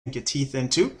your teeth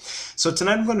into. So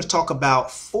tonight I'm going to talk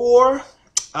about four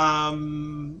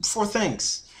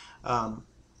things.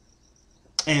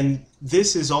 And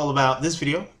this is all about, this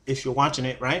video, if you're watching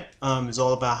it, right, is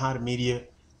all about how the media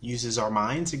uses our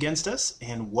minds against us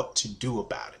and what to do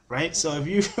about it, right? So if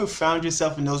you found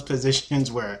yourself in those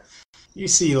positions where you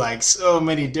see like so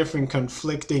many different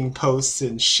conflicting posts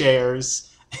and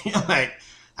shares, you're like,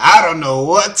 I don't know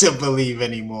what to believe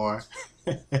anymore.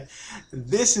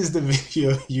 This is the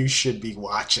video you should be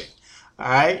watching, all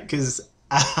right? Because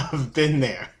I've been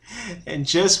there. And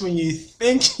just when you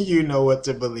think you know what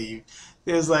to believe,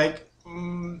 there's like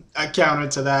a counter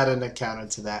to that and a counter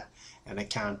to that and a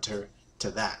counter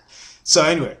to that. So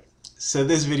anyway, so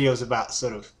this video is about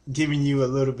sort of giving you a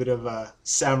little bit of a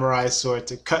samurai sword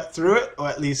to cut through it, or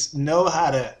at least know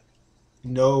how to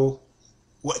know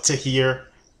what to hear,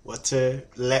 what to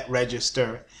let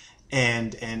register,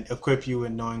 and equip you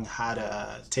in knowing how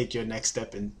to take your next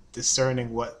step in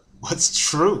discerning what's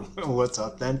true, what's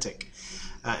authentic,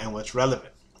 and what's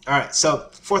relevant. All right, so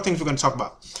four things we're going to talk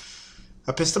about: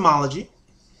 epistemology,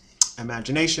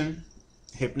 imagination,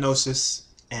 hypnosis,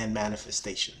 and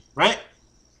manifestation. Right?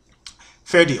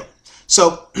 Fair deal.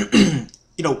 So,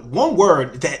 one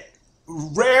word that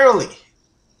rarely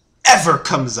ever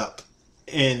comes up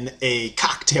in a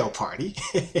cocktail party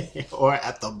or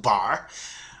at the bar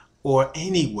or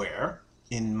anywhere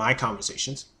in my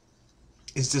conversations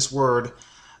is this word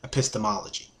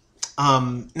epistemology.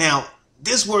 Now,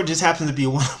 this word just happens to be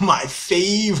one of my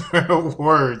favorite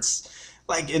words,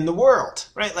 like, in the world,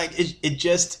 right? Like, it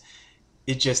just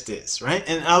is, right?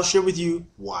 And I'll share with you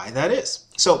why that is.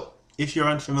 So if you're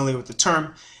unfamiliar with the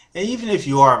term, and even if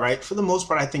you are, right, for the most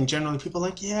part, I think generally people are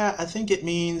like, yeah, I think it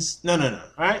means no, all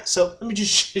right? So let me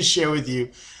just share with you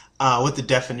what the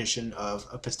definition of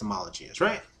epistemology is,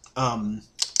 right? All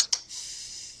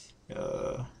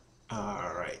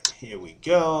right, here we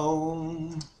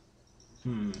go.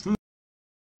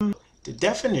 The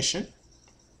definition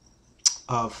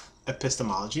of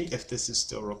epistemology, if this is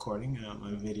still recording,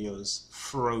 my video's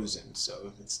frozen, so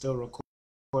if it's still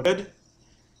recorded,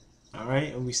 all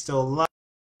right, and we still live,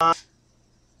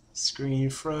 screen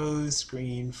froze,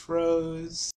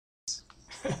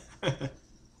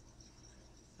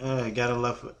 gotta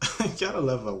love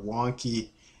a wonky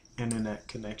internet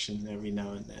connection every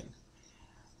now and then.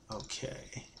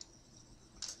 Okay,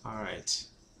 all right.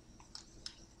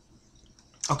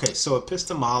 Okay, so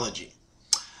epistemology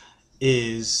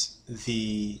is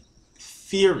the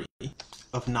theory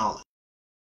of knowledge.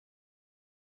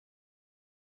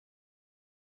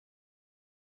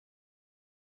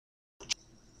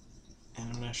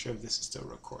 And I'm not sure if this is still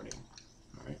recording.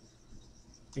 All right,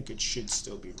 I think it should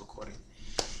still be recording.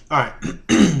 All right,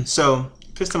 so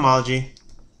epistemology,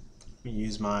 let me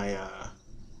use my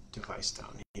device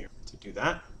down here to do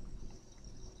that.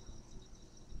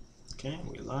 Okay,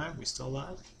 we live? We still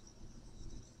live?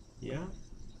 Yeah?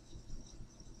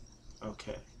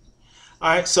 Okay. All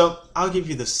right, so I'll give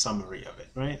you the summary of it,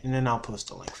 right? And then I'll post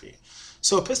a link for you.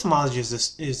 So epistemology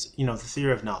is the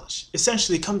theory of knowledge.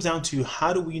 Essentially, it comes down to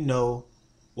how do we know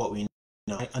what we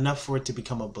know, right? Enough for it to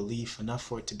become a belief, enough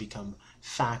for it to become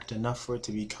fact, enough for it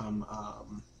to become,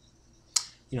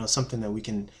 something that we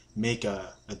can make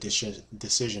a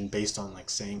decision based on, like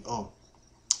saying, oh,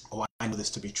 I know this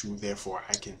to be true, therefore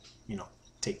I can,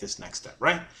 take this next step,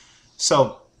 right?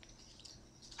 So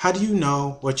how do you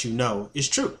know what you know is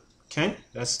true? Okay,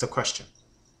 that's the question.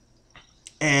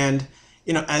 And,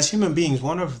 as human beings,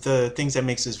 one of the things that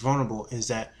makes us vulnerable is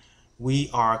that we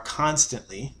are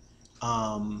constantly,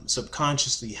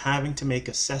 subconsciously having to make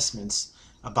assessments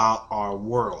about our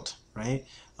world, right?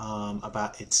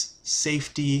 About its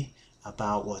safety,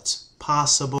 about what's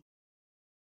possible,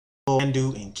 can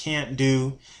do and can't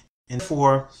do. And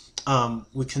therefore,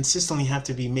 we consistently have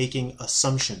to be making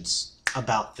assumptions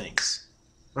about things,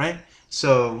 right?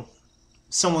 So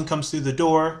someone comes through the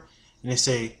door and they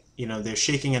say, they're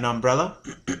shaking an umbrella.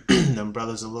 The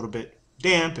umbrella's a little bit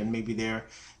damp, and maybe they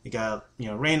got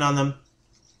rain on them,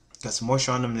 got some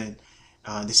moisture on them,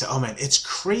 and they say, oh man, it's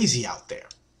crazy out there,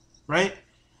 right?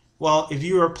 Well, if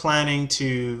you are planning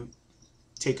to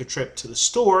take a trip to the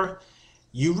store,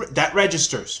 that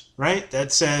registers, right?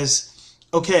 That says,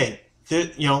 okay,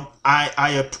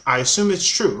 I assume it's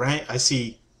true, right? I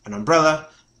see an umbrella,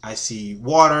 I see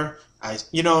water,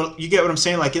 you get what I'm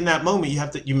saying? Like, in that moment,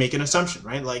 you make an assumption,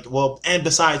 right? Like, well, and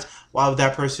besides, why would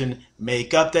that person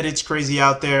make up that it's crazy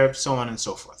out there, so on and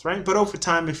so forth, right? But over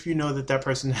time, if you know that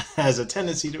person has a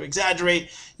tendency to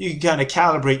exaggerate, you can kind of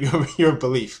calibrate your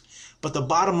belief. But the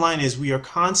bottom line is we are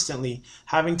constantly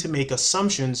having to make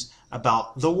assumptions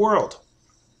about the world.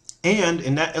 And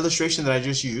in that illustration that I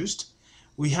just used,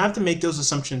 we have to make those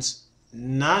assumptions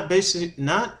not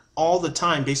all the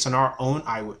time based on our own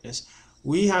eyewitness.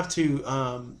 We have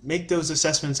to make those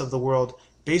assessments of the world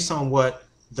based on what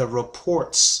the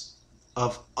reports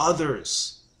of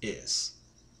others is,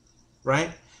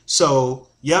 right? So,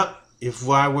 yep, if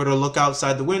I were to look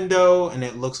outside the window and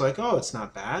it looks like, oh, it's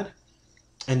not bad,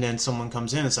 and then someone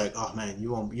comes in, it's like, oh man,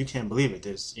 you can't believe it.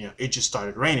 It just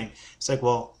started raining. It's like,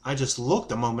 well, I just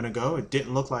looked a moment ago. It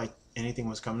didn't look like anything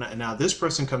was coming out, and now this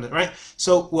person comes in, right?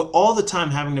 So we're all the time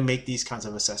having to make these kinds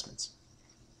of assessments.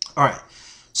 All right,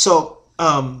 so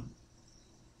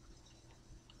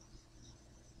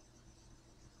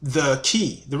the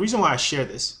reason why I share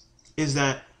this is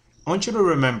that I want you to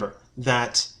remember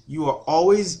that you are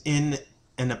always in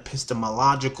an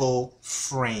epistemological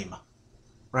frame,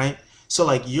 right? So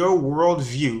like your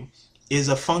worldview is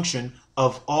a function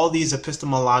of all these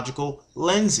epistemological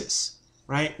lenses,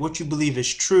 right? What you believe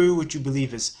is true, what you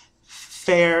believe is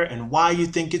fair, and why you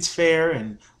think it's fair,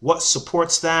 and what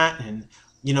supports that, and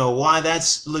why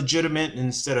that's legitimate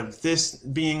instead of this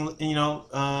being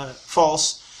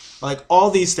false. Like all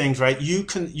these things, right? You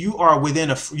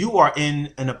are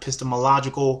in an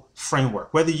epistemological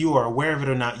framework, whether you are aware of it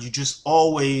or not. You just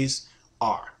always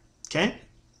are. Okay.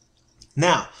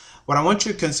 Now, what I want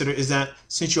you to consider is that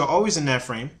since you're always in that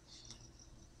frame,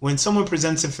 when someone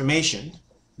presents information,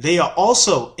 they are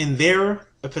also in their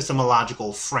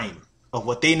epistemological frame of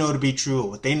what they know to be true, or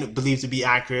what they believe to be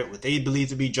accurate, what they believe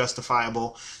to be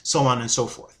justifiable, so on and so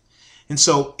forth. And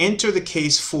so enter the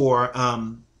case for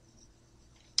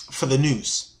the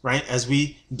news, right, as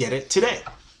we get it today.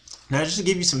 Now, just to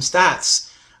give you some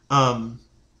stats,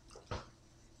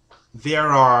 there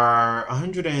are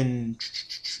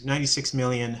 196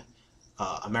 million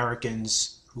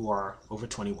Americans who are over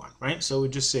 21, right? So we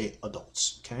just say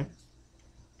adults, okay?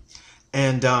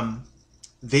 And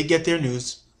they get their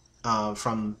news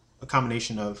from a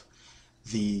combination of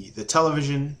the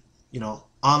television,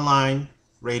 online,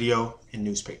 radio, and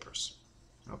newspapers,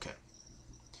 okay?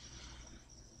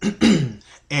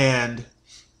 And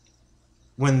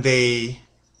when they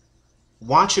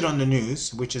watch it on the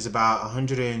news, which is about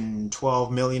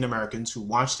 112 million Americans who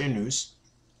watch their news,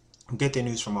 get their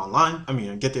news from online,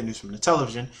 get their news from the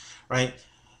television, right?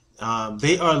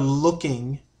 They are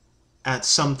looking at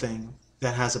something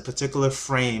that has a particular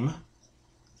frame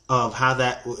of how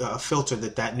that filter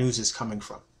that news is coming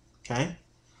from, okay?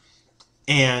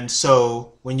 And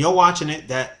so when you're watching it,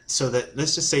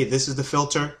 let's just say this is the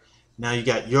filter. Now you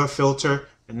got your filter,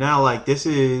 and now like this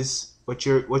is what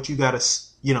you gotta,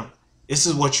 this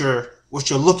is what you're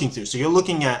looking through. So you're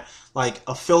looking at like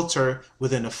a filter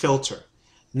within a filter.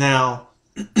 Now,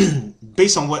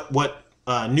 based on what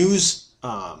news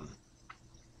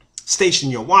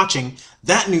station you're watching,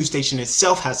 that news station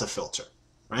itself has a filter,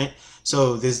 right?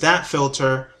 So there's that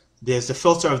filter. There's the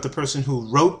filter of the person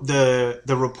who wrote the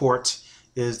report.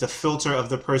 There's the filter of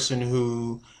the person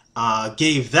who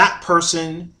gave that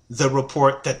person the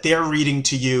report that they're reading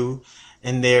to you,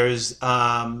 and there's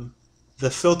the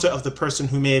filter of the person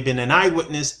who may have been an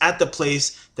eyewitness at the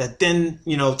place that then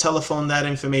telephoned that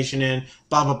information in,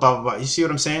 blah blah blah blah. You see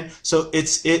what I'm saying? So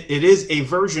it is a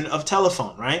version of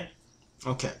telephone, right?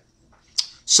 Okay.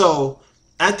 So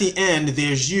at the end,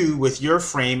 there's you with your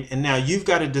frame, and now you've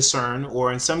got to discern,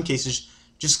 or in some cases,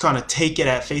 just kind of take it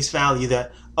at face value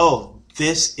that, oh,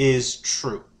 this is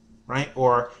true, right?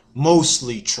 Or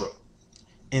mostly true.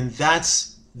 And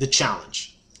that's the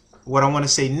challenge. What I want to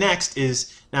say next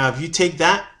is, now if you take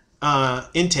that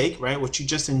intake, right, what you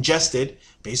just ingested,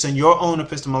 based on your own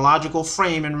epistemological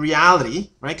frame and reality,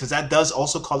 right, because that does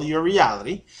also color your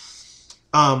reality,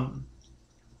 how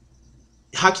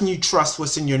can you trust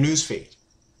what's in your newsfeed,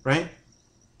 right?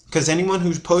 Because anyone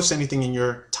who posts anything in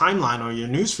your timeline or your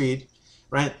newsfeed,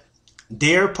 right,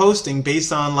 they're posting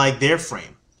based on like their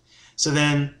frame. So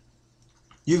then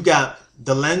you've got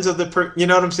the lens of the, you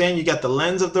know what I'm saying? You got the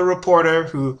lens of the reporter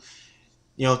who,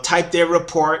 typed their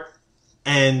report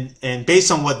and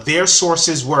based on what their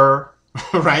sources were,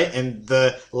 right? And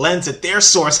the lens that their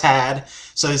source had.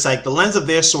 So it's like the lens of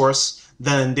their source,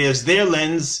 then there's their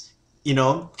lens,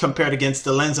 compared against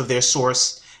the lens of their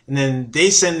source. And then they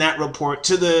send that report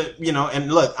to the,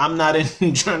 and look, I'm not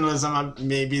in journalism.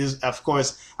 Of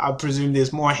course, I presume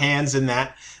there's more hands in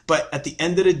that. But at the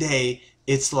end of the day,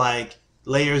 it's like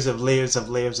layers of layers of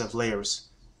layers of layers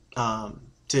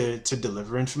to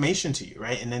deliver information to you,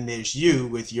 right? And then there's you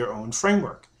with your own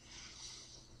framework.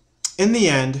 In the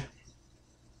end,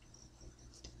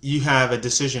 you have a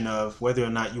decision of whether or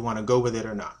not you want to go with it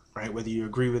or not, right? Whether you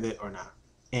agree with it or not.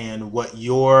 And what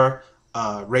your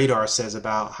radar says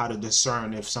about how to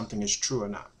discern if something is true or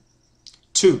not.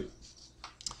 2,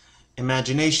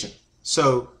 imagination.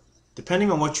 So depending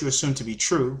on what you assume to be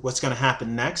true, what's going to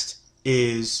happen next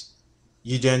is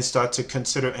you then start to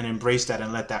consider and embrace that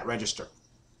and let that register.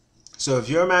 So if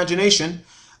your imagination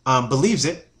believes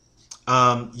it,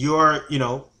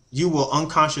 you will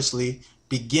unconsciously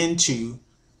begin to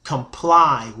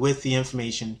comply with the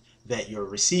information that you're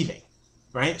receiving,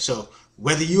 right? So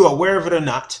whether you are aware of it or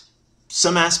not,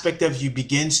 some aspect of you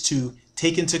begins to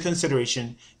take into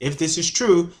consideration, if this is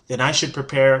true, then I should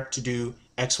prepare to do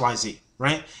X, Y, Z,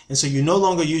 right? And so you no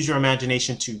longer use your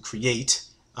imagination to create,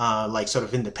 like sort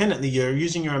of independently. You're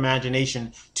using your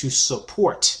imagination to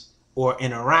support or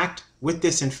interact with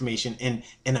this information and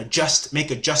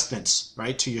make adjustments,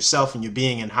 right, to yourself and your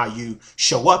being and how you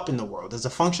show up in the world as a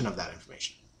function of that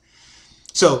information.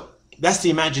 So that's the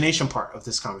imagination part of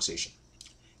this conversation.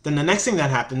 Then the next thing that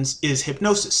happens is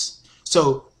hypnosis.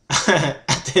 So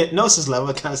at the hypnosis level,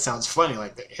 it kind of sounds funny,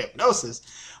 like the hypnosis.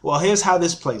 Well, here's how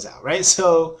this plays out, right?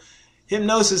 So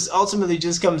hypnosis ultimately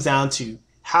just comes down to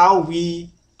how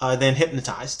we are then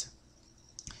hypnotized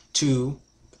to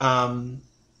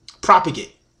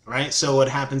propagate, right? So what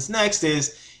happens next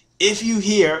is, if you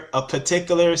hear a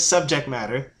particular subject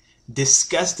matter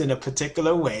discussed in a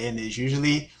particular way, and there's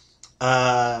usually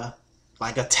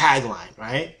like a tagline,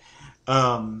 right?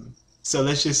 So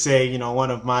let's just say, one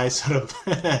of my sort of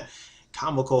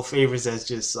comical favorites that's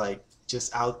just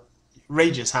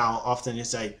outrageous how often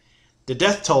it's like, the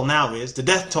death toll now is, the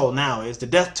death toll now is, the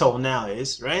death toll now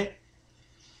is, right?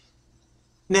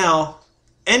 Now,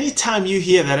 anytime you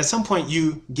hear that, at some point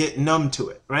you get numb to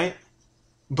it, right?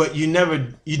 But you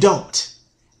don't.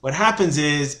 What happens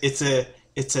is it's a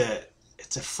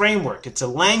framework, it's a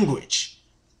language,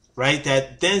 right?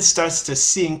 That then starts to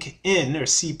sink in or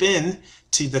seep in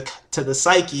to the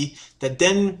psyche, that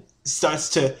then starts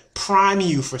to prime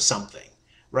you for something,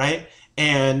 right?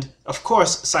 And of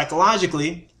course,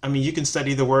 psychologically, I mean, you can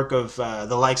study the work of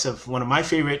the likes of one of my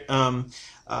favorite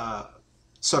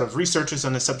sort of researchers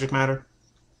on the subject matter,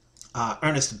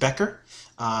 Ernest Becker.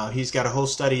 He's got a whole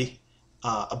study,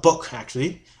 a book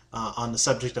actually, on the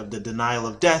subject of the denial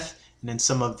of death. And then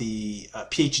some of the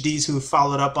PhDs who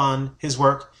followed up on his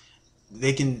work,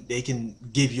 they can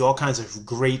give you all kinds of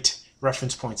great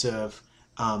reference points of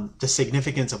the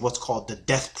significance of what's called the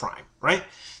death prime, right?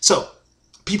 So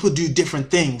people do different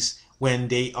things when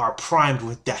they are primed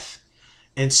with death.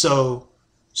 And so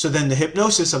then the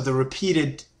hypnosis of the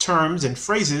repeated terms and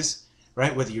phrases,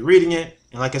 right, whether you're reading it,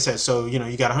 and like I said, so, you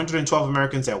got 112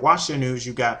 Americans that watch their news.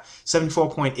 You got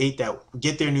 74.8 that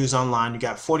get their news online. You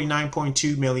got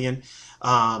 49.2 million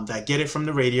that get it from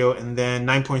the radio, and then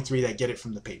 9.3 that get it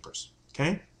from the papers.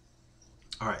 Okay?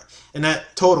 All right. And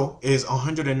that total is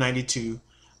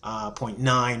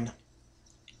 192.9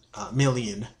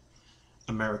 million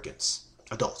Americans,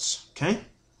 adults. Okay?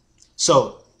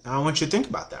 So now I want you to think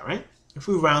about that, right? If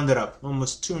we round it up,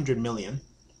 almost 200 million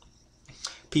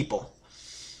people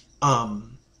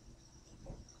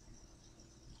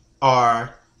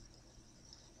are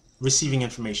receiving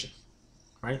information,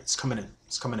 right? It's coming in,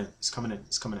 it's coming in, it's coming in,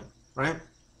 it's coming in, right?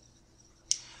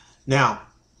 Now,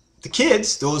 the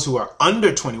kids, those who are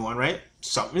under 21, right?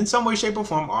 In some way, shape, or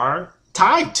form are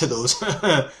tied to those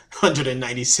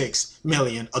 196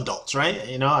 million adults, right?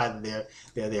 They're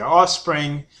their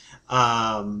offspring.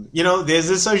 There's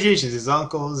associations, there's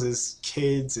uncles, there's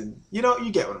kids, and you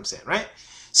get what I'm saying, right?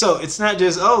 So it's not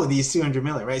just, these 200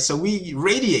 million, right? So we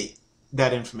radiate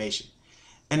that information.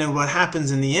 And then what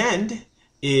happens in the end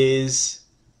is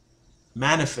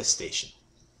manifestation.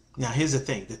 Now, here's the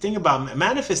thing. The thing about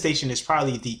manifestation is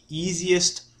probably the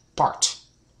easiest part,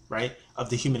 right, of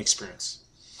the human experience.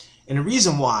 And the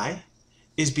reason why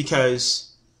is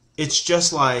because it's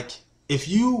just like, if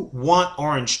you want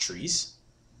orange trees,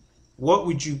 what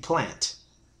would you plant?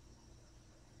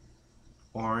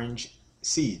 Orange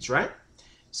seeds, right?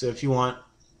 So if you want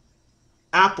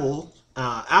apple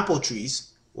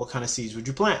trees, what kind of seeds would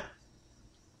you plant?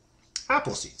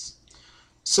 Apple seeds.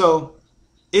 So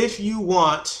if you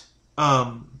want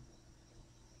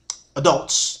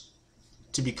adults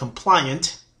to be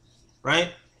compliant,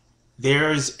 right,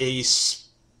 there's a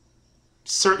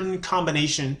certain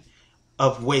combination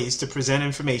of ways to present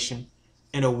information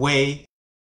in a way.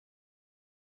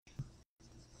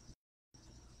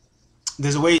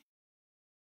 There's a way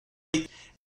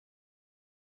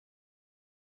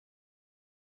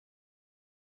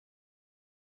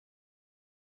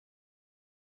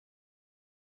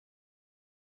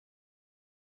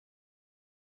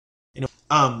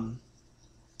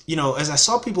as I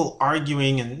saw people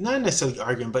arguing, and not necessarily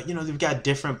arguing, but they've got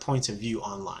different points of view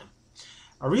online.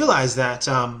 I realized that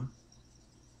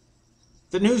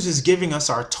the news is giving us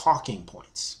our talking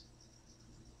points.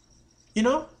 you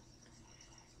know,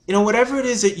 whatever it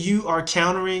is that you are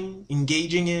countering,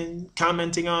 engaging in,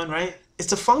 commenting on, right?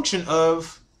 It's a function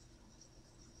of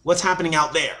what's happening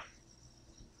out there,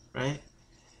 right?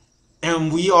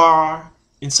 And we are,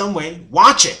 in some way,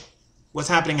 watching what's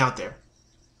happening out there.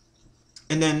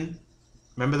 And then,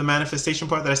 remember the manifestation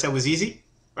part that I said was easy,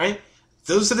 right?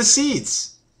 Those are the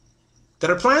seeds that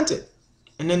are planted.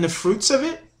 And then the fruits of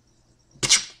it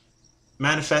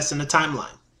manifest in the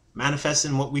timeline, manifest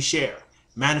in what we share,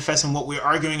 manifest in what we're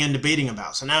arguing and debating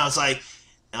about. So now it's like,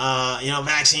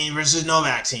 vaccine versus no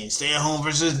vaccine, stay at home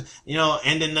versus,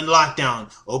 ending the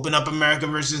lockdown, open up America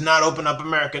versus not open up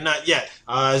America, not yet.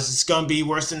 It's going to be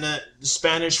worse than the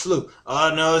Spanish flu.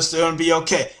 No, it's going to be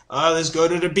okay. Let's go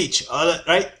to the beach.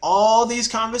 Right? All these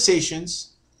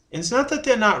conversations, and it's not that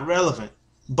they're not relevant,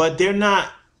 but they're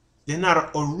not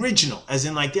original, as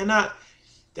in like they're not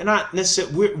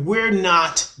necessarily, we're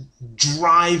not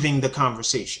driving the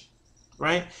conversation.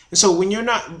 Right? And so when you're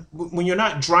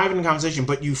not driving the conversation,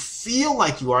 but you feel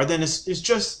like you are, then it's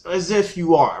just as if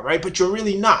you are, right? But you're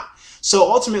really not.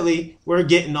 So ultimately, we're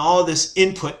getting all this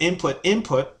input, and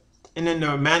then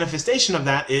the manifestation of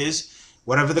that is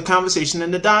whatever the conversation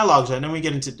and the dialogues are. And then we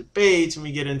get into debates, and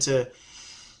we get into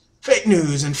fake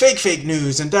news and fake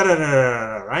news and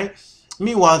da-da-da-da-da, right?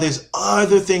 Meanwhile, there's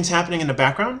other things happening in the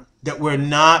background that we're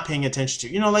not paying attention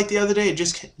to. Like the other day, it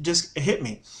just hit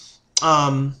me.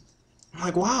 I'm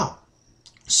like, wow.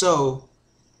 So,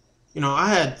 I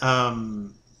had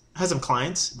some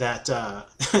clients that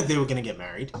they were going to get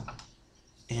married,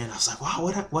 and I was like, wow,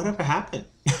 whatever happened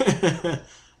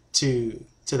to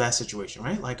that situation,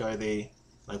 right? Like,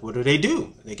 what do they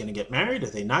do? Are they going to get married? Are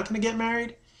they not going to get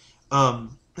married? I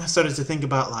started to think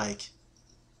about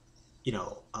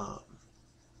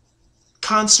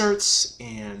concerts,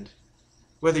 and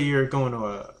whether you're going to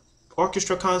a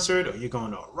orchestra concert or you're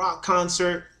going to a rock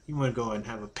concert. You want to go and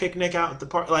have a picnic out at the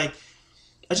park. I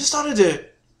just started to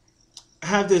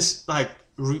have this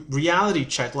reality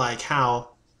check, how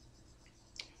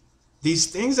these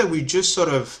things that we just sort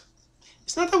of,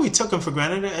 it's not that we took them for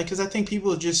granted, because I think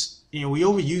people just, we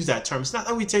overuse that term. It's not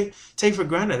that we take for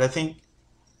granted. I think,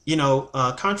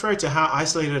 contrary to how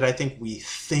isolated I think we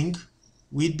think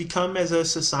we'd become as a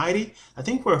society, I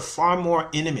think we're far more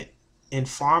intimate and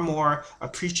far more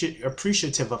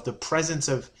appreciative of the presence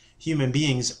of human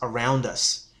beings around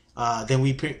us than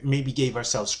we maybe gave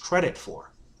ourselves credit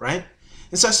for, right?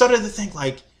 And so I started to think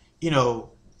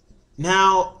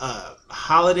now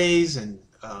holidays and,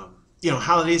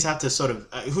 holidays have to sort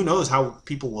of, who knows how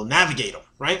people will navigate them,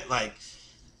 right?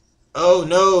 Oh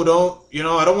no,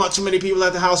 I don't want too many people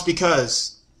at the house,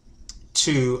 because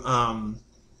to,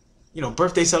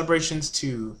 birthday celebrations,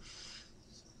 to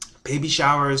baby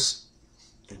showers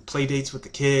and play dates with the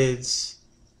kids,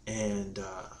 and,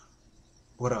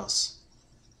 what else?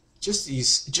 Just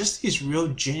these real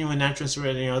genuine entrants,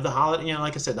 the holiday,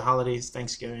 like I said, the holidays,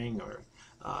 Thanksgiving or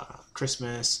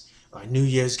Christmas, or New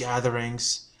Year's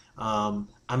gatherings.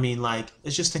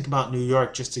 Let's just think about New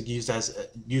York, just to use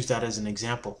that as an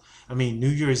example. New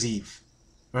Year's Eve,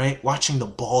 right? Watching the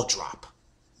ball drop.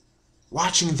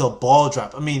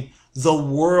 The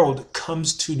world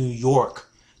comes to New York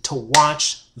to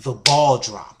watch the ball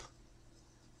drop.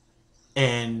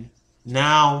 And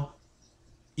now,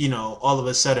 all of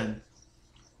a sudden,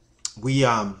 we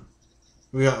got,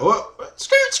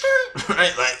 skirt,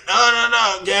 right?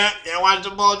 No, can't watch the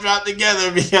ball drop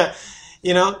together, because,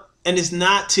 and it's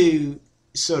not to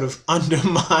sort of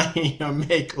undermine or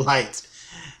make light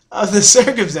of the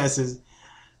circumstances.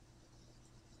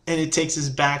 And it takes us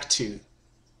back to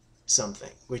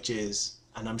something, which is,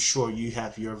 and I'm sure you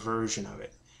have your version of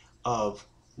it, of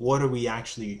what are we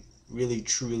actually really,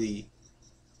 truly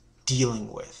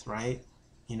dealing with, right?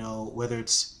 Whether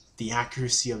it's the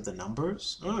accuracy of the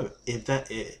numbers, or if that,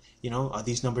 are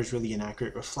these numbers really an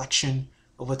accurate reflection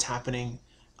of what's happening?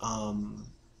 Are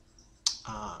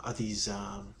these,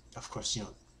 of course,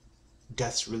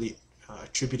 deaths really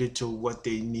attributed to what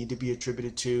they need to be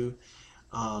attributed to?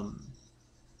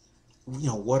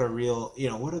 What are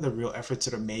the real efforts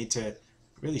that are made to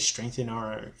really strengthen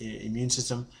our immune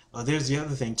system? There's the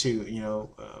other thing too,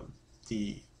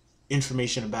 the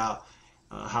information about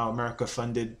how America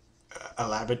funded a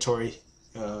laboratory,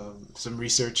 some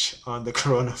research on the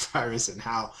coronavirus, and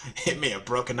how it may have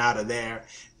broken out of there,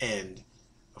 and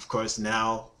of course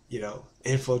now,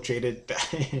 infiltrated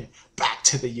back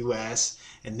to the US,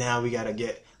 and now we got to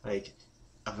get a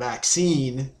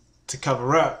vaccine to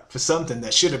cover up for something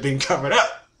that should have been covered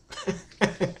up.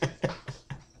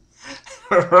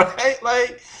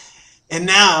 Right? And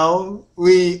now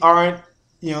we aren't,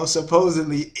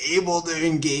 supposedly able to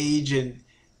engage in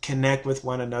connect with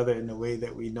one another in the way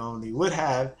that we normally would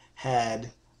have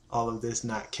had all of this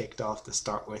not kicked off to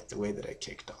start with the way that it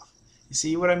kicked off. You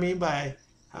see what I mean by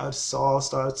how this all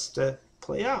starts to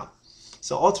play out?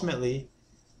 So ultimately,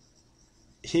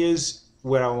 here's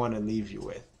what I want to leave you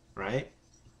with, right?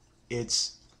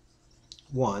 It's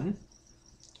one,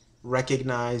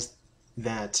 recognize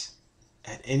that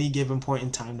at any given point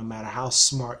in time, no matter how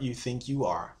smart you think you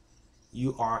are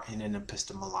in an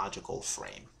epistemological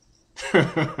frame.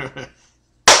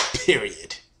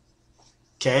 Period.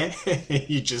 Okay?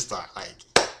 You just thought like,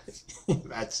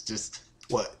 that's just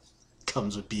what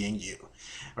comes with being you,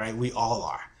 right? We all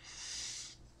are.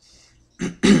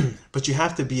 But you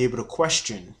have to be able to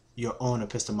question your own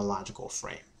epistemological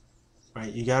frame,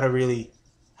 right? You got to really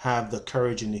have the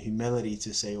courage and the humility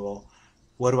to say, well,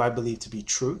 what do I believe to be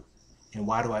true? And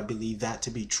why do I believe that to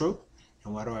be true?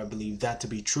 And why do I believe that to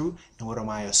be true? And what are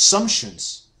my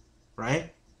assumptions,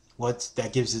 right? What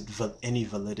that gives it any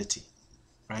validity,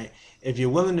 right? If you're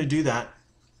willing to do that,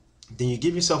 then you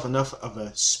give yourself enough of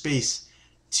a space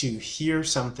to hear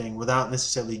something without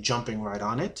necessarily jumping right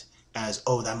on it as,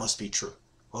 oh, that must be true.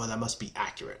 Oh, that must be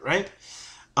accurate, right?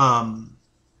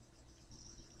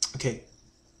 Okay,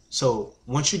 so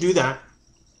once you do that,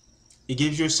 it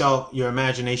gives yourself, your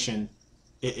imagination,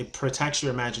 it protects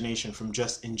your imagination from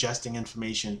just ingesting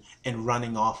information and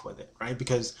running off with it, right?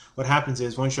 Because what happens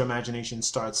is once your imagination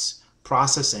starts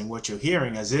processing what you're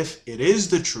hearing as if it is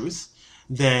the truth,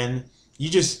 then you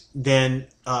just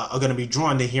are going to be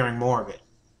drawn to hearing more of it.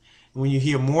 And when you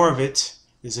hear more of it,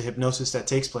 there's a hypnosis that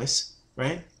takes place,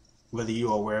 right? Whether you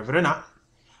are aware of it or not,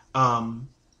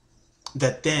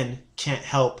 that then can't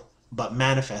help but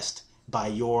manifest by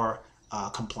your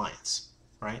compliance,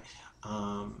 right?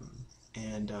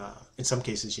 And in some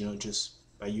cases, you know, just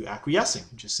by you acquiescing,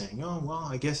 just saying, oh, well,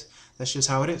 I guess that's just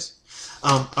how it is.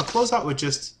 I'll close out with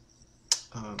just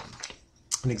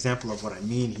an example of what I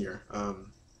mean here.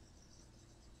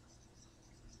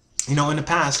 You know, in the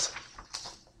past,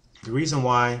 the reason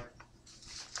why,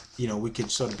 you know, we could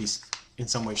sort of be in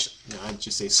some way, you know, I'd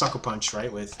just say sucker punch,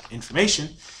 right, with information,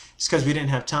 is because we didn't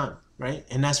have time, right?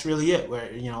 And that's really it,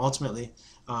 where, you know, ultimately,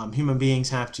 human beings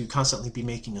have to constantly be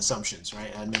making assumptions,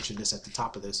 right? I mentioned this at the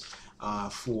top of this,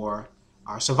 for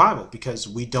our survival, because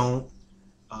we don't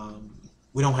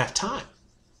have time,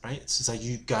 right? It's just like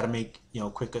you got to make, you know,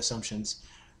 quick assumptions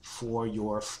for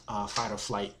your fight or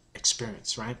flight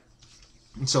experience, right?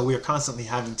 And so we are constantly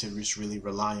having to just really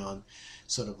rely on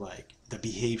sort of like the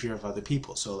behavior of other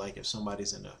people. So like if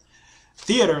somebody's in a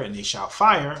theater and they shout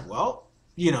fire, well,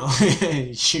 you know,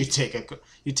 you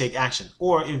take action.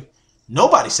 Or if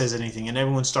nobody says anything and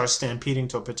everyone starts stampeding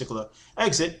to a particular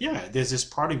exit, yeah, there's this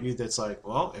part of you that's like,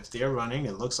 well, if they're running,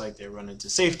 it looks like they're running to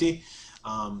safety.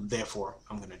 Therefore,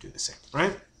 I'm going to do the same,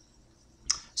 right?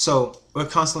 So we're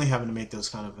constantly having to make those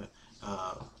kind of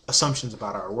assumptions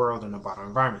about our world and about our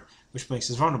environment, which makes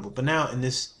us vulnerable. But now in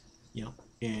this, you know,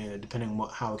 depending on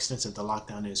how extensive the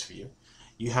lockdown is for you,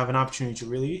 you have an opportunity to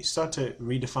really start to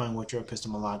redefine what your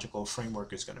epistemological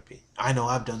framework is going to be. I know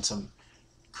I've done some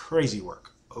crazy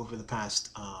work over the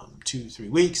past 2-3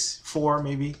 weeks, 4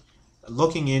 maybe,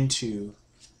 looking behind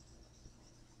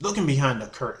the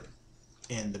curtain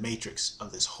and the matrix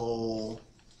of this whole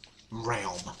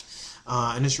realm.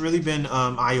 And it's really been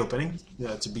eye-opening,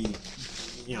 to be,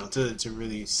 you know, to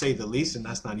really say the least, and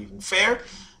that's not even fair,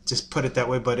 just put it that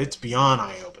way, but it's beyond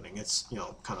eye-opening. It's, you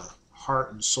know, kind of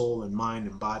heart and soul and mind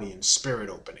and body and spirit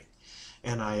opening.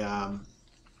 And I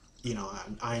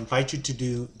invite you to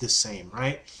do the same,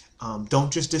 right?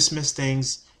 Don't just dismiss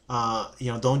things.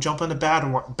 You know, don't jump on the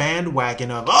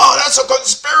bandwagon of, oh, that's a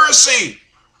conspiracy.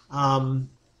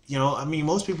 You know, I mean,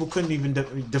 most people couldn't even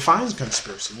define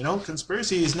conspiracy. You know,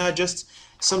 conspiracy is not just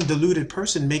some deluded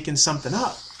person making something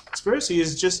up. Conspiracy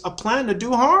is just a plan to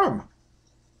do harm.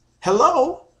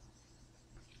 Hello?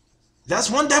 That's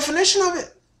one definition of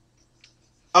it.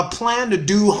 A plan to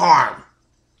do harm.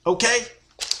 Okay?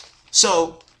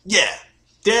 So, yeah,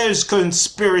 there's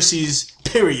conspiracies,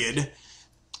 period,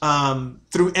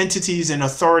 through entities and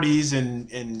authorities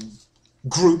and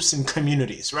groups and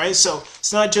communities, right? So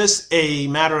it's not just a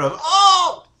matter of,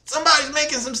 oh, somebody's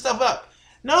making some stuff up.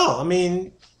 No, I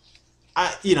mean,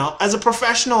 you know, as a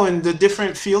professional in the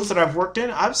different fields that I've worked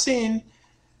in, I've seen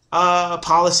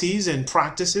policies and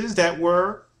practices that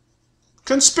were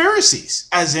conspiracies,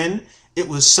 as in it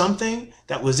was something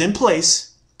that was in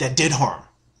place that did harm,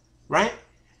 right?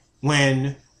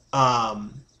 When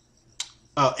and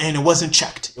it wasn't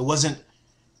checked. It wasn't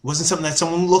something that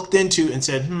someone looked into and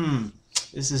said,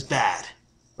 this is bad,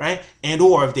 right? And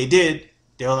or if they did,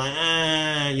 they were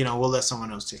like, you know, we'll let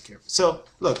someone else take care of it. So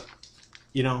look,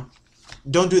 you know,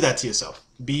 don't do that to yourself.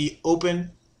 be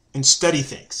open and study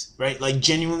things, right? Like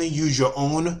genuinely use your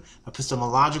own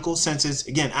epistemological senses.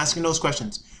 Again, asking those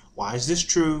questions. Why is this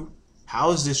true?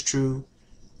 How is this true?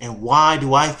 And why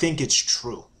do I think it's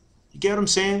true? You get what I'm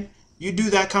saying? You do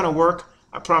that kind of work,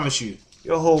 I promise you,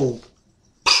 your whole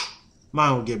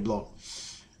mind will get blown.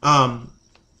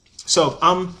 So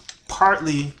I'm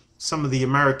partly some of the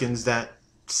Americans that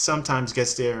sometimes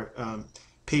gets their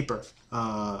paper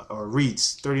or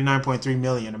reads 39.3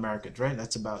 million Americans, right?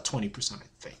 That's about 20%, I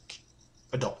think.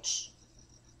 Adults.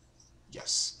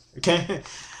 Yes. Okay.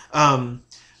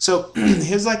 So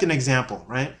here's like an example,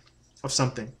 right, of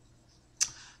something.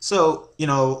 So, you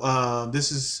know,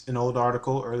 this is an old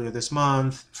article earlier this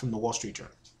month from the Wall Street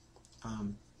Journal.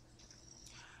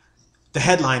 The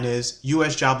headline is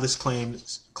U.S. jobless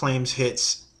claims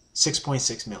hits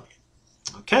 6.6 million.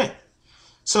 Okay.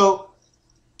 So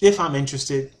if I'm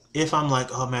interested, if I'm like,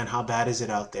 oh man, how bad is it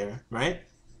out there, right?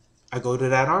 I go to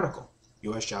that article.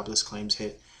 U.S. jobless claims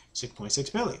hit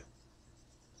 6.6 million.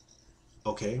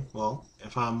 Okay, well,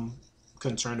 if I'm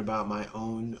concerned about my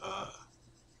own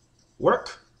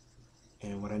work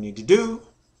and what I need to do,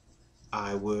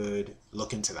 I would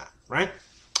look into that, right?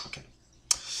 Okay.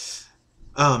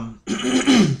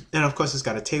 And of course, it's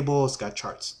got a table, it's got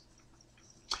charts.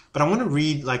 But I want to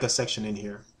read like a section in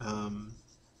here. And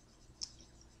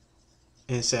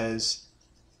it says,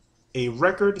 a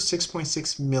record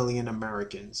 6.6 million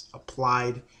Americans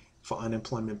applied for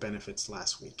unemployment benefits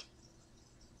last week.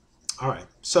 All right,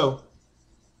 so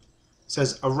it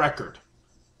says a record.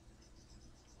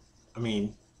 I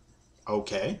mean,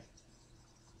 okay.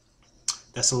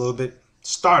 That's a little bit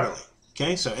startling.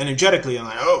 Okay, so energetically, I'm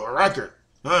like, oh, a record.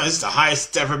 Oh, this is the highest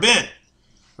it's ever been.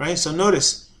 Right? So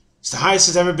notice, it's the highest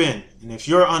it's ever been. And if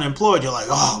you're unemployed, you're like,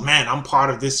 oh man, I'm part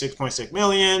of this 6.6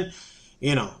 million,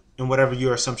 you know, and whatever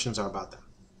your assumptions are about that.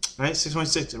 Right?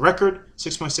 6.6, a record,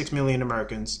 6.6 million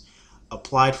Americans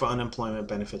applied for unemployment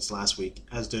benefits last week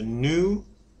as the new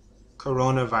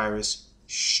coronavirus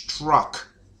struck,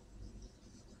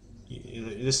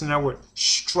 listen to that word,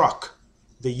 struck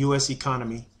the U.S.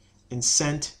 economy and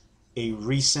sent a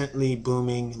recently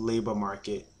booming labor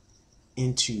market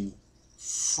into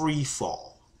free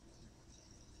fall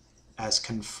as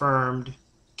confirmed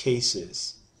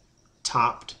cases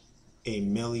topped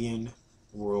 1 million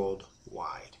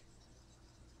worldwide.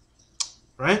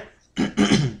 Right?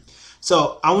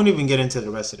 So I won't even get into the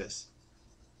rest of this.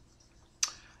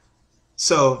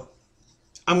 So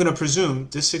I'm going to presume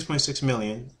this 6.6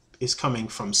 million is coming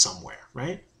from somewhere,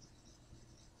 right?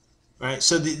 Right.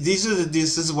 So this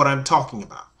is what I'm talking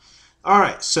about. All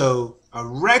right. So a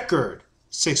record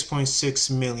 6.6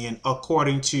 million,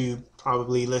 according to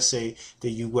probably, let's say,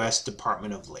 the U.S.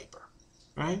 Department of Labor.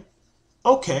 Right.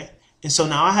 Okay. And so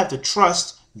now I have to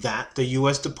trust that the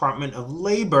U.S. Department of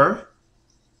Labor,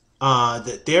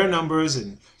 that their numbers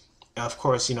and of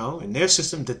course, you know, in their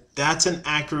system, that's an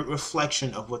accurate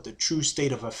reflection of what the true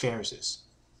state of affairs is.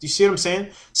 Do you see what I'm saying?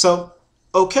 So,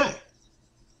 okay.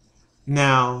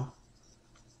 Now,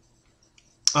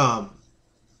 the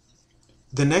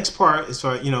next part is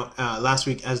for, you know, last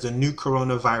week as the new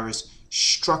coronavirus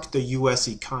struck the U.S.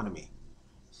 economy.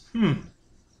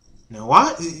 Now,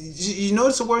 what? You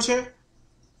notice the words here?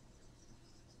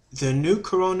 The new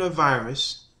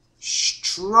coronavirus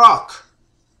struck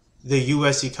the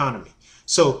U.S. economy.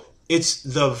 So it's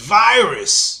the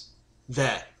virus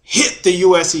that hit the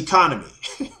U.S. economy.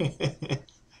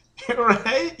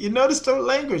 Right? You notice the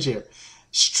language here.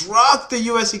 Struck the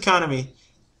U.S. economy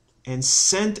and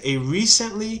sent a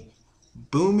recently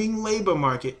booming labor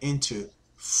market into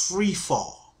free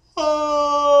fall.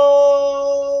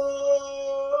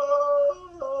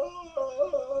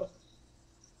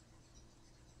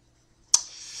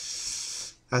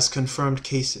 As confirmed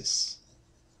cases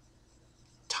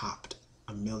topped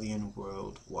 1 million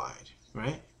worldwide,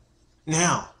 right?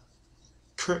 Now,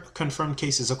 confirmed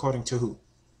cases according to who?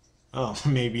 Oh,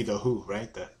 maybe the WHO,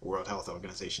 right? The World Health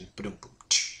Organization.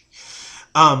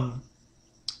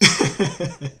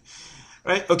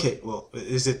 Right? Okay, well,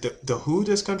 is it the WHO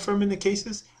that's confirming the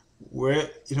cases? Where,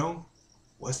 you know,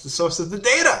 what's the source of the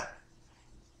data?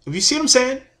 Have you see what I'm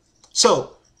saying?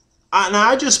 So, now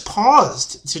I just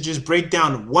paused to just break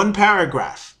down one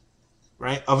paragraph,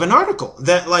 right, of an article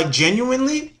that, like,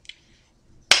 genuinely,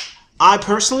 I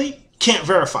personally can't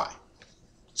verify.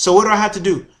 So what do I have to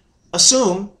do?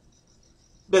 Assume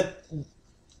that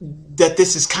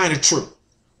this is kind of true.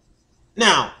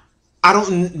 Now, I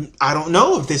don't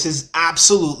know if this is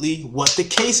absolutely what the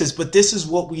case is, but this is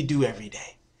what we do every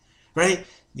day, right?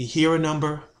 You hear a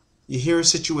number, you hear a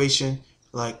situation,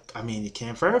 like, I mean, you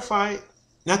can't verify it.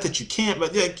 Not that you can't,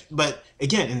 but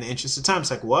again, in the interest of time,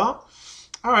 it's like, well,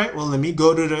 All right, well, let me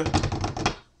go to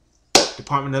the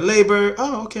Department of Labor.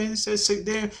 Oh, okay, it says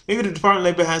there. Maybe the Department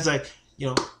of Labor has like,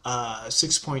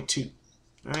 6.2.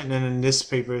 All right, and then in this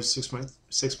paper is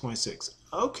 6.6.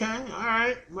 Okay, all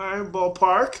right,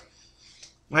 ballpark.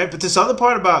 Right, but this other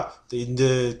part about the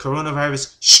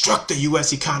coronavirus struck the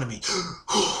U.S. economy.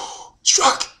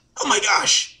 Struck! Oh my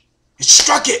gosh! It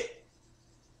struck it!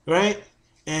 Right?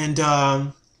 And,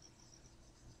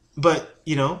 but,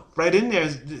 right in there,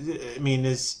 I mean,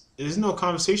 there's no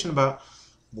conversation about,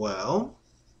 well,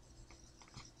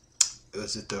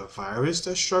 is it the virus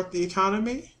that struck the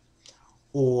economy?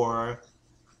 Or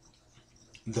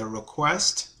the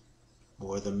request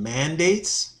or the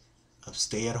mandates of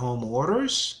stay-at-home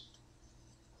orders,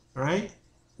 right?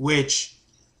 Which,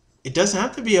 it doesn't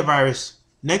have to be a virus.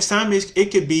 Next time,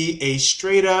 it could be a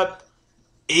straight-up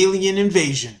alien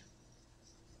invasion.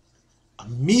 A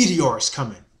meteor's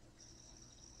coming.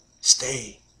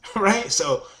 Stay, right?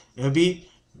 So, it'll be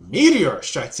meteor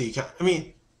strikes the economy. I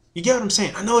mean, you get what I'm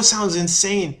saying? I know it sounds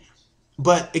insane,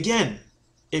 but again,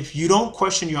 if you don't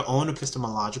question your own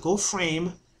epistemological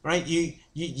frame, right, you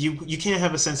can't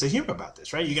have a sense of humor about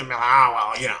this, right? You can be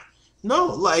like, No,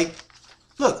 like,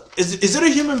 look, is it a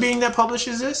human being that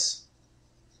publishes this?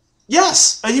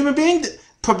 Yes, a human being that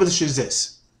publishes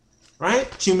this, right?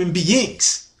 Human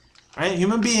beings, right?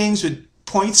 Human beings with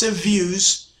points of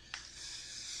views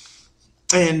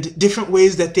and different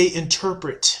ways that they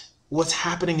interpret what's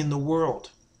happening in the world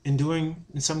and doing,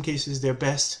 in some cases, their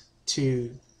best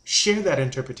to share that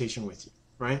interpretation with you,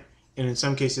 right? And in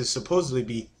some cases, supposedly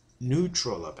be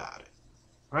neutral about it,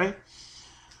 right?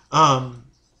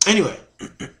 Anyway,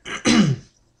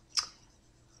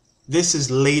 this is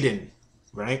laden,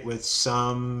 right, with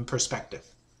some perspective.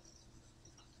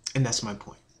 And that's my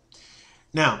point.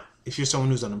 Now, if you're someone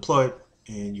who's unemployed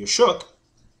and you're shook,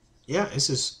 yeah, this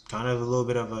is kind of a little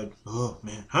bit of a, oh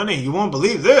man, honey, you won't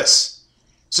believe this.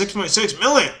 6.6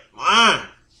 million,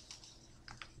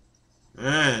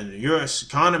 man, the U.S.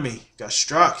 economy got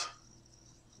struck.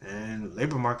 And the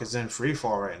labor market's in free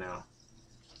fall right now.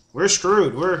 We're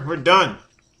screwed. We're done.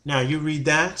 Now you read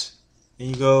that, and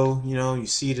you go, you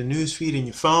see the news feed in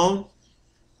your phone,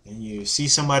 and you see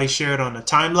somebody share it on the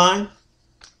timeline.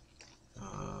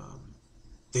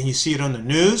 Then you see it on the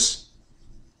news.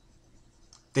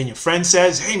 Then your friend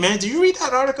says, hey man, did you read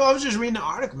that article? I was just reading the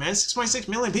article, man. 6.6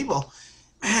 million people.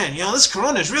 Man, this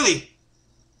corona is really...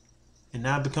 And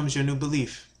now it becomes your new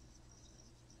belief.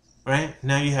 Right?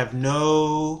 Now you have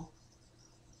no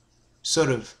sort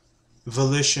of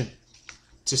volition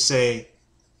to say,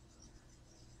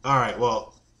 all right,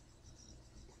 well,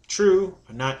 true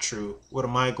or not true, what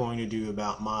am I going to do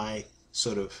about my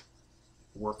sort of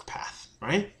work path,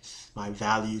 right? My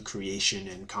value creation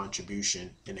and contribution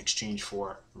in exchange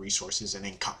for resources and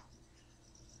income.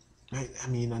 Right? I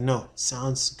mean, I know it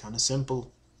sounds kind of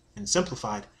simple and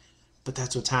simplified, but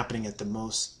that's what's happening at the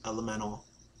most elemental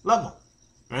level.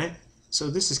 Right? So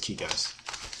this is key, guys.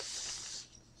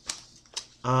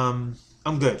 I'm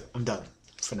good. I'm done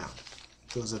for now.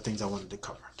 Those are the things I wanted to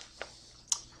cover.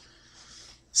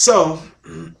 So,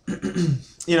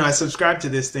 I subscribed to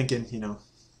this thinking,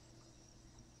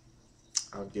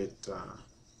 I'll get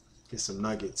some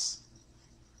nuggets.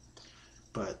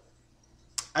 But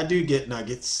I do get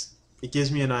nuggets. It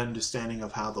gives me an understanding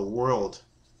of how the world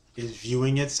is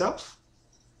viewing itself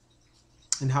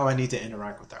and how I need to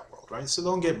interact with that world, right? So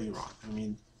don't get me wrong. I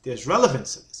mean, there's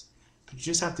relevance to this, but you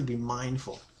just have to be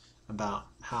mindful about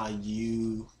how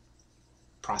you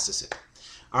process it.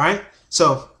 All right?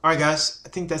 So, all right, guys, I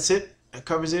think that's it. That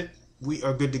covers it. We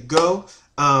are good to go.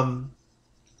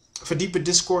 For deeper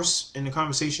discourse in the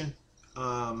conversation,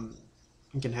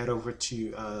 you can head over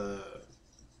to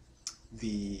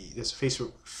there's a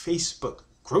Facebook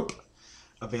group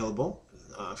available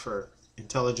for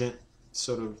intelligent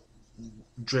sort of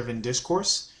driven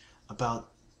discourse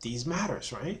about these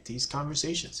matters, right? These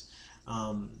conversations.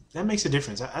 That makes a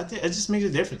difference. I think it just makes a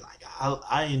difference. Like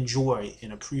I enjoy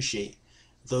and appreciate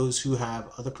those who have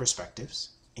other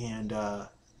perspectives and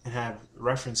have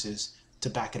references to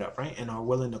back it up, right? And are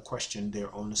willing to question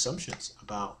their own assumptions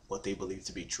about what they believe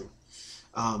to be true.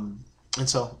 And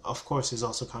so, of course, there's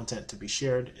also content to be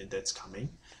shared that's coming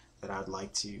that I'd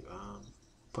like to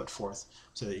put forth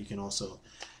so that you can also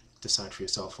decide for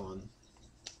yourself on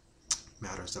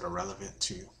matters that are relevant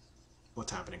to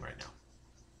what's happening right now.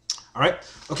 All right.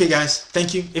 Okay, guys.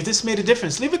 Thank you. If this made a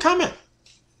difference, leave a comment.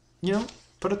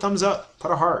 Put a thumbs up,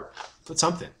 put a heart, put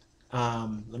something.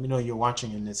 Let me know you're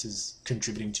watching and this is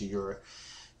contributing to your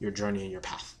journey and your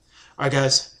path. All right,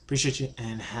 guys. Appreciate you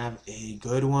and have a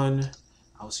good one.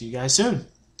 I'll see you guys soon.